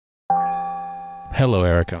Hello,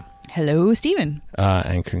 Erica. Hello, Stephen.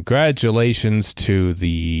 And congratulations to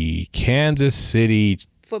the Kansas City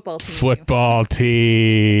football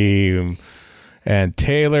team. And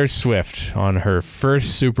Taylor Swift on her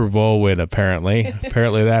first Super Bowl win, apparently.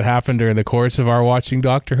 Apparently that happened during the course of our watching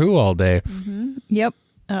Doctor Who all day. Mm-hmm. Yep.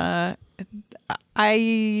 I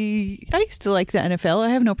used to like the NFL. I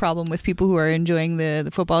have no problem with people who are enjoying the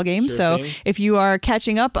football game. Sure so thing. if you are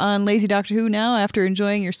catching up on Lazy Doctor Who now after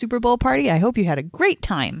enjoying your Super Bowl party, I hope you had a great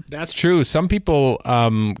time. That's true. Some people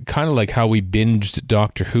kind of like how we binged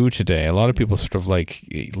Doctor Who today. A lot of people sort of like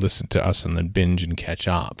listen to us and then binge and catch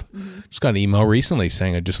up. Mm-hmm. Just got an email recently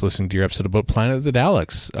saying I just listened to your episode about Planet of the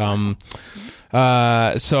Daleks.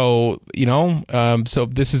 So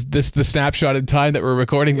this is the snapshot in time that we're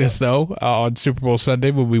recording this though on Super Bowl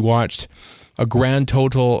Sunday when we watched a grand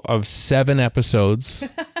total of 7 episodes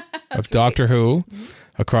of Doctor Who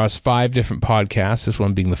across 5 different podcasts. This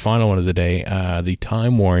one being the final one of the day, the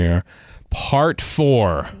Time Warrior Part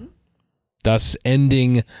 4, thus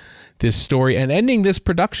ending this story and ending this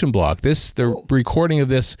production block. The recording of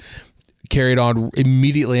this carried on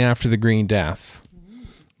immediately after the Green Death.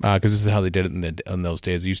 Because this is how they did it in those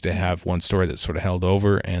days. They used to have one story that sort of held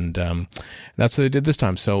over, and that's what they did this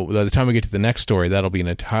time. So by the time we get to the next story, that'll be an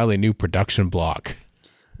entirely new production block.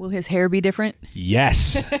 Will his hair be different?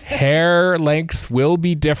 Yes, hair lengths will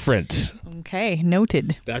be different. Okay,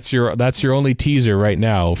 noted. That's your only teaser right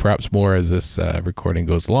now. Perhaps more as this recording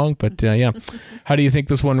goes along. But yeah, how do you think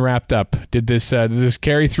this one wrapped up? Did this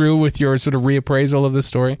carry through with your sort of reappraisal of this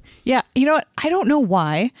story? Yeah, you know what? I don't know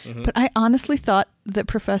why, but I honestly thought that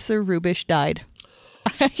Professor Rubish died.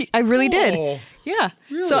 I really did. Yeah.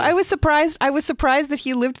 Really? So I was surprised. I was surprised that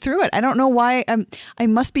he lived through it. I don't know why. I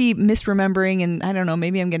must be misremembering, and I don't know.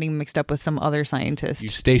 Maybe I'm getting mixed up with some other scientist.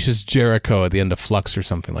 Eustachius Jericho at the end of Flux or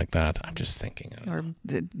something like that. I'm just thinking. Or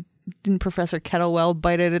didn't Professor Kettlewell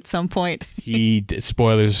bite it at some point? He did.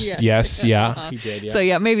 Spoilers. Yes. Yeah. He did. Yeah. So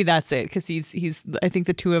yeah, maybe that's it. Because he's. I think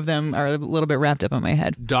the two of them are a little bit wrapped up in my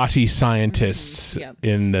head. Dotty scientists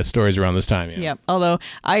in the stories around this time. Yeah. Yep. Although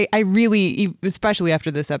I really, especially after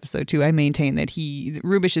this episode too, I maintain that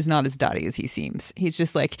Rubish is not as dotty as he seems. He's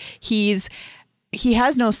just like he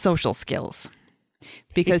has no social skills.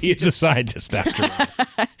 Because he's a scientist after all.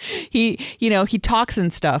 he talks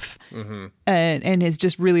and stuff, and is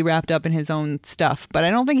just really wrapped up in his own stuff. But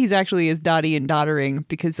I don't think he's actually as dotty and doddering,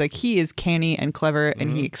 because like he is canny and clever,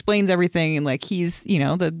 and he explains everything, and like he's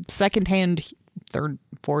the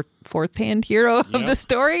fourth hand hero of the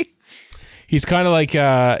story. He's kind of like,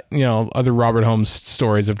 other Robert Holmes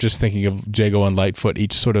stories of just thinking of Jago and Lightfoot,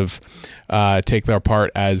 each sort of take their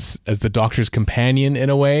part as the Doctor's companion in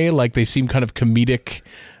a way. Like they seem kind of comedic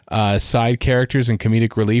side characters and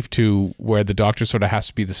comedic relief to where the Doctor sort of has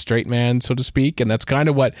to be the straight man, so to speak. And that's kind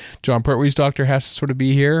of what John Pertwee's Doctor has to sort of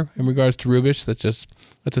be here in regards to Rubish. That's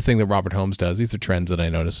a thing that Robert Holmes does. These are trends that I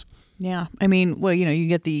notice. Yeah. I mean, well, you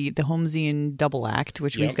get the Holmesian double act,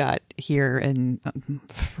 which we've got here in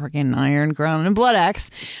friggin' Iron Crown and Blood Axe.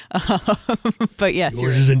 But yes.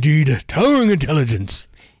 Yours is indeed a towering intelligence.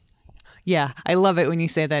 Yeah. I love it when you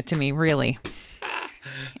say that to me, really.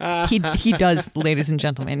 He does, ladies and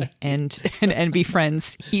gentlemen, and be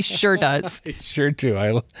friends. He sure does. I sure do.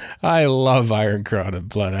 I love Iron Crown and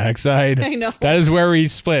Blood Axe. I know. That is where we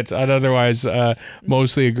split on otherwise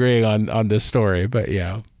mostly agreeing on this story. But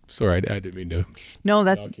yeah. Sorry, I didn't mean to. No,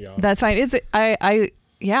 that's fine. I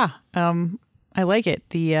like it.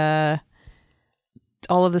 The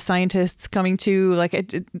all of the scientists coming to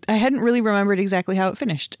I hadn't really remembered exactly how it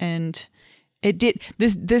finished, and it did.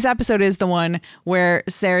 This episode is the one where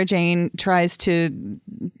Sarah Jane tries to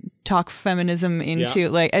talk feminism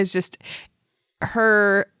into it's just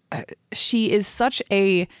her. She is such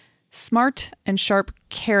a smart and sharp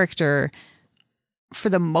character, for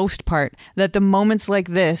the most part, that the moments like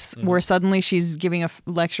this where suddenly she's giving a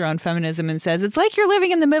lecture on feminism and says it's like you're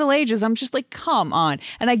living in the Middle Ages, I'm just like, come on.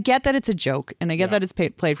 And I get that it's a joke, and I get that it's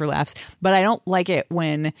played for laughs, but I don't like it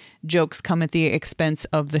when jokes come at the expense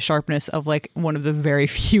of the sharpness of like one of the very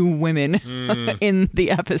few women in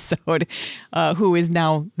the episode who is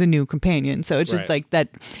now the new companion. So it's just like that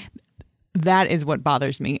is what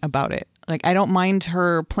bothers me about it. Like, I don't mind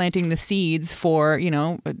her planting the seeds for,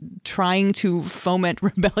 trying to foment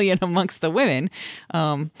rebellion amongst the women.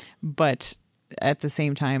 But at the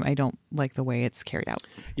same time, I don't like the way it's carried out.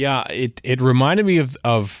 Yeah, it reminded me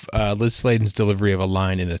of Liz Sladen's delivery of a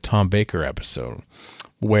line in a Tom Baker episode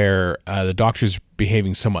where the Doctor's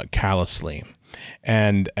behaving somewhat callously.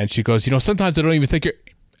 And she goes, sometimes I don't even think you're...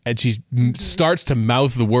 And she starts to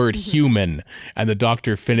mouth the word human, and the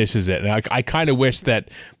Doctor finishes it. And I kind of wish that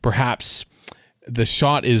perhaps the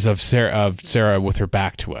shot is of Sarah with her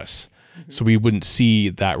back to us. So we wouldn't see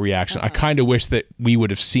that reaction. I kind of wish that we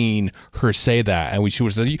would have seen her say that, and she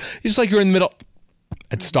would have said, "It's like you're in the middle,"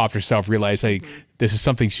 and stopped herself, realizing this is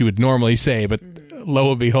something she would normally say, but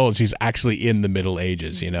lo and behold, she's actually in the Middle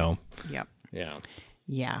Ages. Yep. Yeah.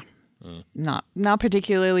 Yeah. Not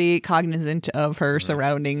particularly cognizant of her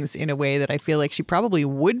surroundings in a way that I feel like she probably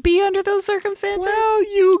would be under those circumstances. Well,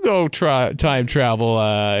 you go time travel.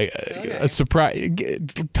 A surprise.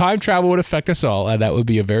 Time travel would affect us all, and that would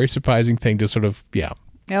be a very surprising thing to sort of,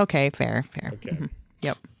 Okay, fair. Okay.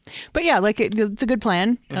 Yep. But yeah, like it's a good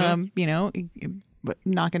plan.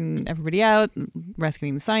 Knocking everybody out,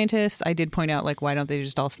 rescuing the scientists. I did point out, like, why don't they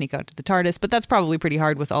just all sneak out to the TARDIS? But that's probably pretty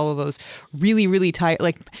hard with all of those really, really tight.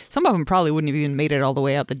 Like, some of them probably wouldn't have even made it all the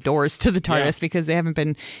way out the doors to the TARDIS because they haven't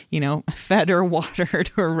been, fed or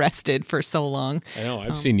watered or rested for so long. I know.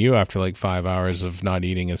 I've seen you after like 5 hours of not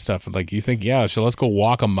eating and stuff. Like, you think, so let's go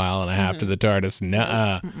walk a mile and a half to the TARDIS.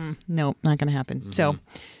 Nuh-uh. No, not going to happen. So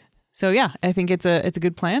yeah, I think it's a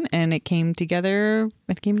good plan, and it came together.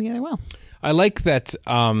 It came together well. I like that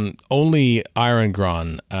only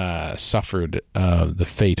Irongron suffered the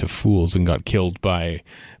fate of fools and got killed by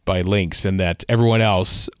Lynx, and that everyone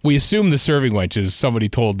else, we assume the serving wenches, somebody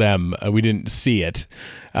told them, we didn't see it,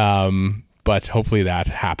 but hopefully that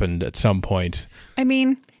happened at some point. I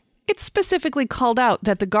mean, it's specifically called out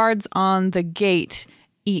that the guards on the gate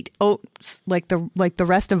eat oats like the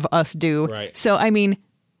rest of us do. Right. So, I mean,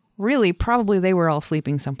 really, probably they were all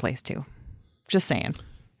sleeping someplace too. Just saying.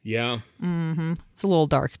 Yeah. It's a little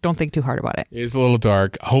dark. Don't think too hard about it. It is a little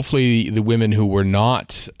dark. Hopefully the women who were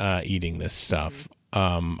not eating this stuff,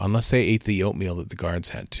 unless they ate the oatmeal that the guards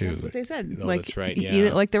had too. That's what they said. Oh, like, that's right. eat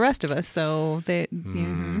it like the rest of us. So they...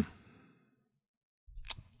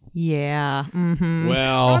 Yeah.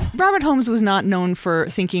 Well... Robert Holmes was not known for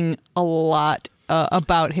thinking a lot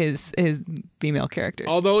about his female characters.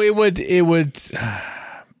 Although it would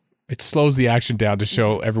it slows the action down to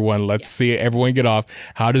show everyone, let's see everyone get off.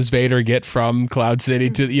 How does Vader get from Cloud City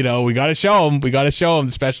to, we got to show him. We got to show him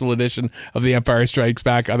the special edition of The Empire Strikes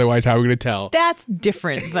Back. Otherwise, how are we going to tell? That's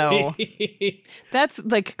different, though. That's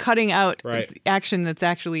like cutting out right. action that's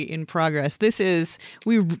actually in progress. This is,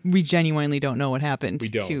 we genuinely don't know what happened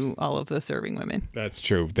don't. to all of the serving women. That's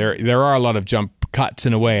true. There are a lot of jump cuts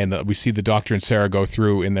in a way, and we see the Doctor and Sarah go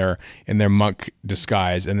through in their monk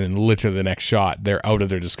disguise, and then literally the next shot, they're out of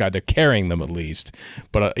their disguise. They're carrying them at least,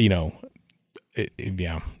 but there's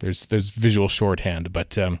visual shorthand,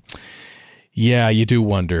 but you do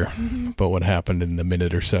wonder about what happened in the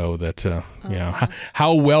minute or so that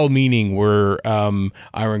how well-meaning were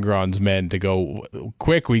Irongron's men to go,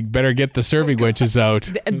 quick, we better get the serving wenches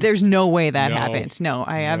out. There's no way that happened. No,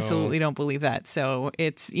 I absolutely don't believe that. So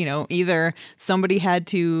it's either somebody had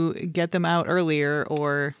to get them out earlier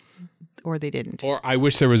or they didn't. Or I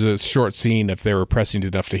wish there was a short scene if they were prescient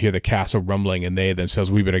enough to hear the castle rumbling and they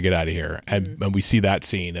themselves, we better get out of here. And we see that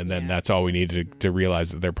scene, and then that's all we needed to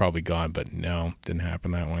realize that they're probably gone. But no, didn't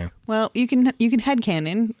happen that way. Well, you can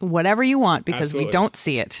headcanon whatever you want because Absolutely. we don't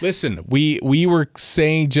see it. Listen, we were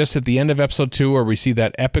saying just at the end of episode 2 where we see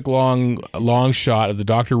that epic long shot of the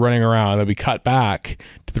Doctor running around, that we cut back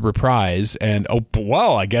to the reprise, and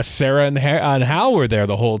I guess Sarah and Hal were there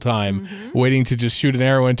the whole time, waiting to just shoot an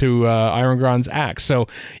arrow into Irongron's axe. So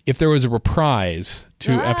if there was a reprise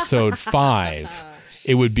to episode 5,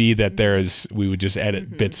 it would be that we would just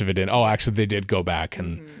edit bits of it in. Oh, actually, they did go back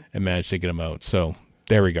and manage to get them out. So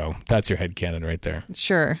there we go. That's your headcanon right there.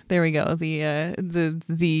 Sure. There we go.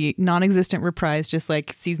 The non-existent reprise, just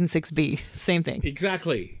like season 6B. Same thing.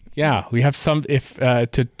 Exactly. Yeah, we have some. If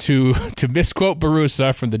to misquote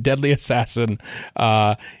Barusa from The Deadly Assassin,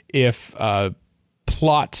 if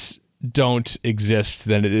plots don't exist,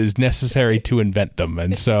 then it is necessary to invent them,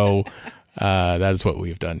 and so that is what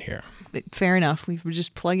we've done here. Fair enough. We were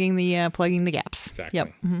just plugging the gaps. Exactly.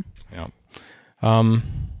 Yep. Mm-hmm. Yeah.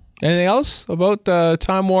 Anything else about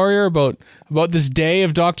Time Warrior? About this day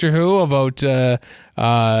of Doctor Who? About Sarah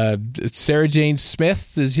Jane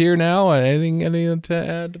Smith is here now. Anything to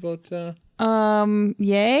add about?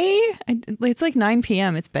 Yay! It's like 9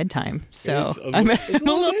 p.m. It's bedtime, so I'm a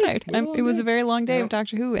little tired. It was a very long day of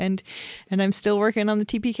Doctor Who, and I'm still working on the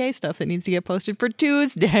TPK stuff that needs to get posted for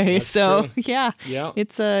Tuesday. That's so true. yeah,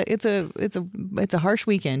 it's a harsh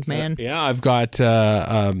weekend, man. Yeah, I've got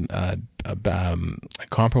a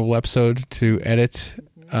comparable episode to edit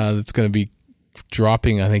that's going to be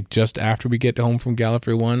dropping, I think, just after we get home from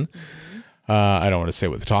Gallifrey 1. I don't want to say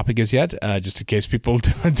what the topic is yet, just in case people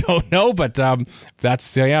don't know, but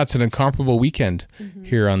it's an incomparable weekend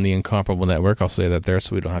here on the Incomparable Network. I'll say that there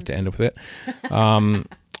so we don't have to end it with it.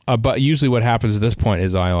 But usually what happens at this point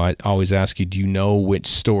is I always ask you, do you know which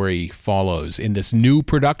story follows in this new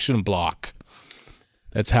production block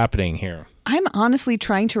that's happening here? I'm honestly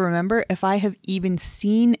trying to remember if I have even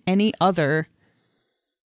seen any other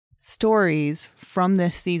stories from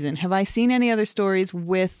this season. Have I seen any other stories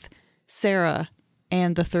with Sarah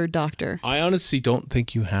and the Third Doctor? I honestly don't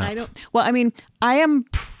think you have. I don't. Well, I mean, I am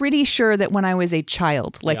pretty sure that when I was a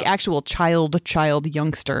child, like actual child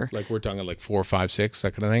youngster, Like we're talking like 4, 5, 6,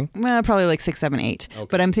 that kind of thing? well, probably like 6, 7, 8. Okay.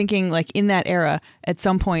 But I'm thinking like in that era, at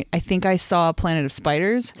some point, I think I saw Planet of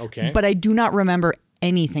Spiders. Okay. But I do not remember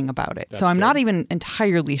anything about it. So I'm good. not even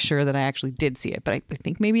entirely sure that I actually did see it, but I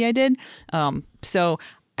think maybe I did. So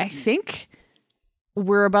I think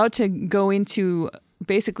we're about to go into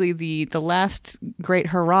basically the last great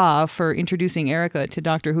hurrah for introducing Erica to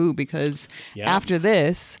Doctor Who, because after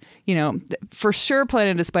this, for sure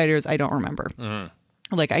Planet of Spiders, I don't remember.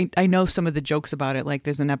 Like I know some of the jokes about it. Like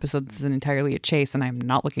there's an episode that's entirely a chase, and I'm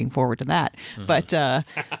not looking forward to that. But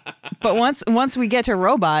once we get to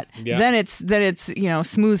Robot, then it's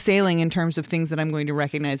smooth sailing in terms of things that I'm going to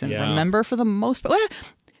recognize and remember for the most part.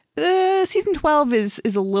 Season 12 is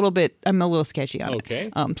a little bit, I'm a little sketchy on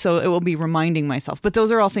it. So it will be reminding myself. But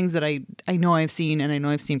those are all things that I know I've seen, and I know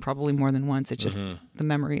I've seen probably more than once. It's just the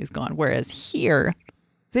memory is gone. Whereas here,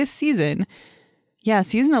 this season,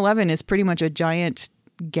 season 11 is pretty much a giant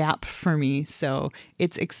gap for me. So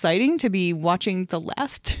it's exciting to be watching the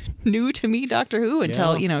last new to me Doctor Who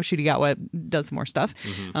until, Ncuti Gatwa does more stuff.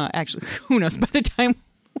 Actually, who knows, by the time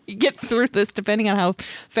we get through this, depending on how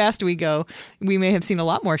fast we go, we may have seen a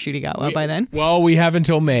lot more Ncuti Gatwa by then. Well, we have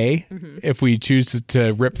until May if we choose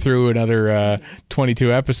to rip through another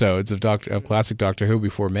 22 episodes of classic Doctor Who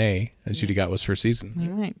before May, and Ncuti Gatwa's first season.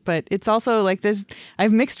 All right. But it's also like I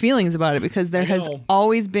have mixed feelings about it, because there has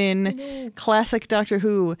always been classic Doctor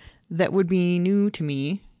Who that would be new to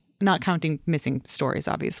me. Not counting missing stories,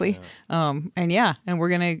 obviously. And we're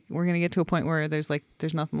gonna get to a point where there's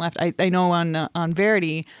nothing left. I know on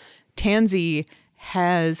Verity, Tansy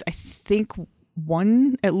has, I think,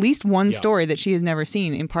 at least one story that she has never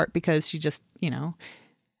seen, in part because she just,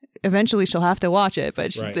 eventually she'll have to watch it,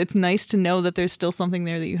 but it's nice to know that there's still something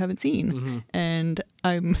there that you haven't seen. And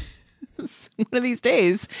I'm one of these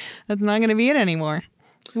days that's not going to be it anymore,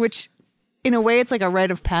 which in a way, it's like a rite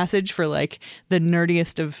of passage for like the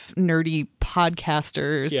nerdiest of nerdy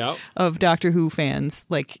podcasters of Doctor Who fans.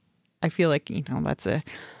 Like, I feel like,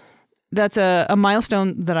 that's a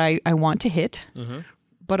milestone that I want to hit,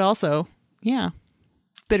 but also,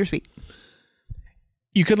 bittersweet.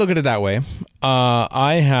 You could look at it that way.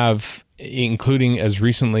 I have, including as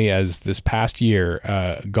recently as this past year,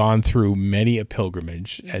 gone through many a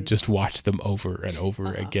pilgrimage and just watched them over and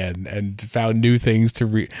over again, and found new things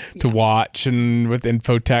to watch, and with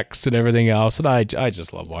infotext and everything else. And I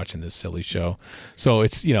just love watching this silly show. So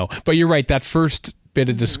it's, but you're right. That first bit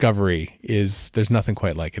of discovery there's nothing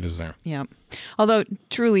quite like it, is there? Yeah. Although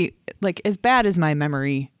truly, like, as bad as my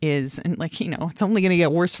memory is, and like, it's only going to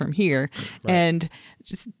get worse from here. Right. And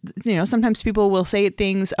just, sometimes people will say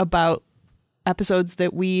things about episodes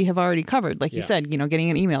that we have already covered. Like you said, getting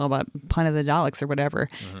an email about Planet of the Daleks or whatever.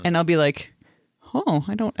 And I'll be like, oh,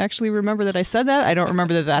 I don't actually remember that I said that. I don't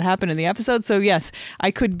remember that happened in the episode. So yes, I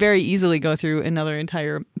could very easily go through another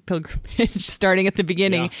entire pilgrimage starting at the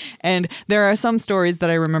beginning. And there are some stories that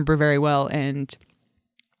I remember very well, and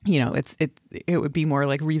it would be more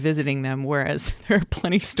like revisiting them, whereas there are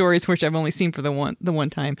plenty of stories which I've only seen for the one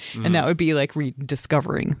time, and that would be like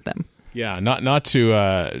rediscovering them. Yeah, not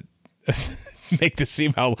to make this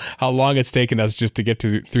seem how long it's taken us just to get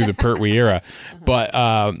through the Pertwee era. But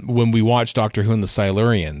when we watched Doctor Who and the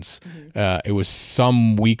Silurians, it was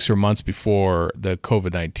some weeks or months before the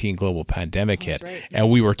COVID-19 global pandemic hit. Right. And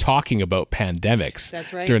we were talking about pandemics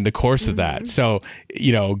during the course of that. So,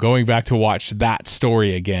 going back to watch that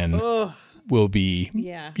story again will be,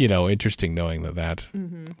 interesting, knowing that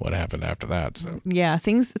what happened after that. So yeah,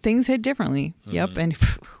 things hit differently. Yep. And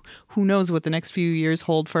who knows what the next few years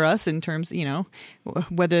hold for us in terms,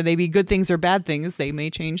 whether they be good things or bad things. They may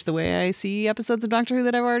change the way I see episodes of Doctor Who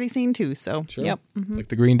that I've already seen too. So, yep. Like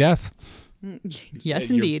the Green Death. Yes,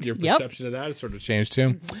 indeed. Your perception of that has sort of changed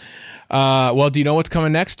too. Well, do you know what's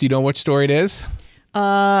coming next? Do you know which story it is?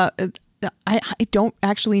 I don't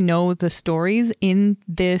actually know the stories in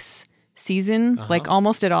this season, like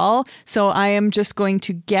almost at all. So I am just going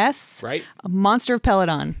to guess Monster of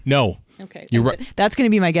Peladon. No. Okay. You're right. That's going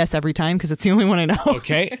to be my guess every time because it's the only one I know.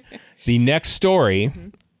 Okay. The next story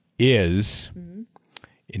is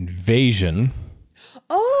Invasion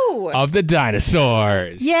of the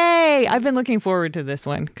Dinosaurs. Yay! I've been looking forward to this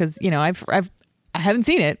one because, I haven't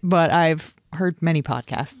seen it, but I've heard many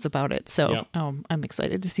podcasts about it, so Yep. I'm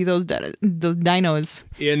excited to see those dinos.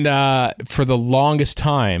 For the longest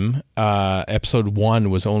time, episode 1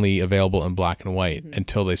 was only available in black and white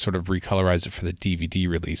until they sort of recolorized it for the DVD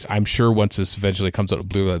release. I'm sure once this eventually comes out in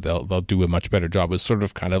Blu-ray, they'll do a much better job. It's sort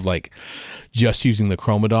of kind of like just using the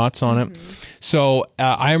chroma dots on it. So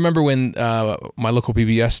I remember when my local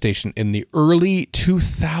PBS station in the early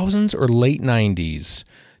 2000s or late 90s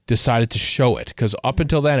decided to show it, because up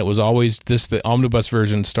until then it was always the omnibus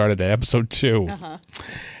version started at episode 2.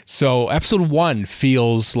 So episode 1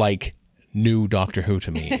 feels like new Doctor Who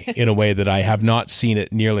to me in a way that I have not seen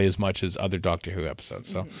it nearly as much as other Doctor Who episodes.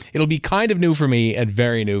 So it'll be kind of new for me and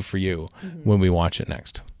very new for you when we watch it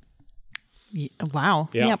next. Wow.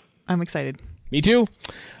 Yeah. Yep. I'm excited. Me too.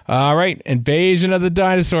 All right. Invasion of the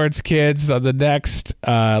Dinosaurs, kids, on the next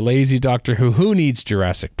lazy Doctor Who. Who needs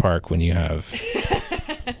Jurassic Park when you have...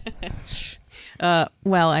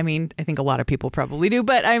 Well, I mean, I think a lot of people probably do,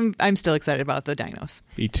 but I'm still excited about the dinos.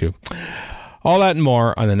 Me too. All that and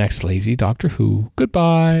more on the next Lazy Doctor Who.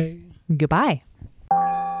 Goodbye. Goodbye.